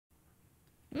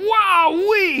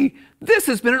Wowee! This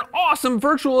has been an awesome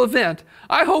virtual event.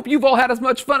 I hope you've all had as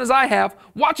much fun as I have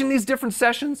watching these different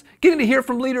sessions, getting to hear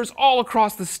from leaders all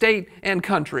across the state and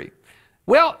country.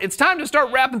 Well, it's time to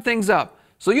start wrapping things up.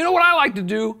 So you know what I like to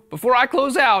do before I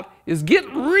close out is get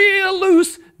real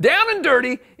loose, down and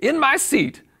dirty in my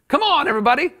seat. Come on,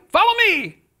 everybody, follow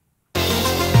me.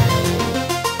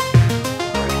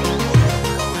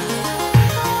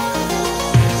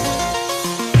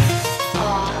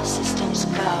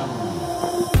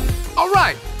 All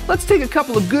right, let's take a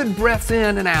couple of good breaths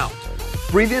in and out.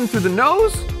 Breathe in through the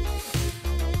nose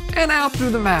and out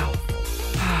through the mouth.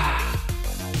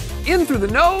 In through the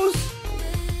nose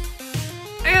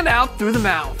and out through the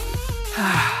mouth.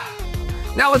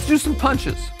 Now let's do some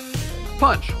punches.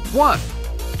 Punch, 1,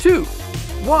 2,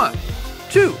 1,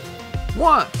 2,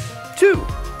 1, 2,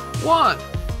 1,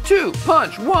 2.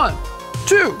 Punch, 1,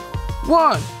 2,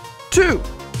 1, 2,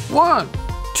 1,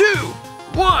 2,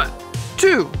 1,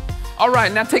 2. All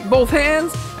right, now take both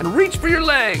hands and reach for your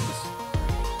legs.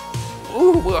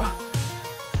 Ooh,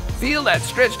 feel that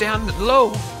stretch down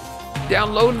low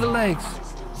to the legs.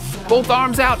 Both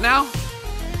arms out now.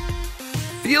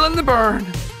 Feeling the burn.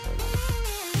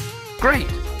 Great.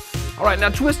 All right, now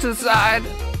twist to the side.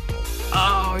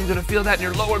 Oh, you're gonna feel that in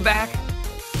your lower back,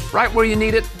 right where you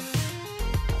need it.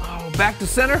 Oh, back to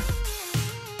center.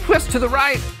 Twist to the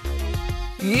right.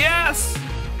 Yes,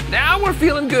 now we're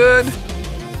feeling good.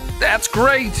 That's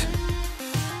great.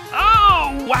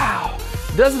 Oh, wow.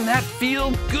 Doesn't that feel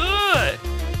good?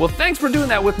 Well, thanks for doing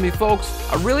that with me, folks.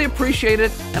 I really appreciate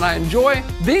it, and I enjoy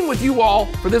being with you all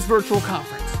for this virtual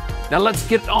conference. Now let's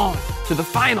get on to the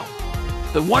final,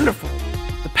 the wonderful,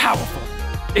 the powerful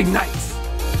Ignites.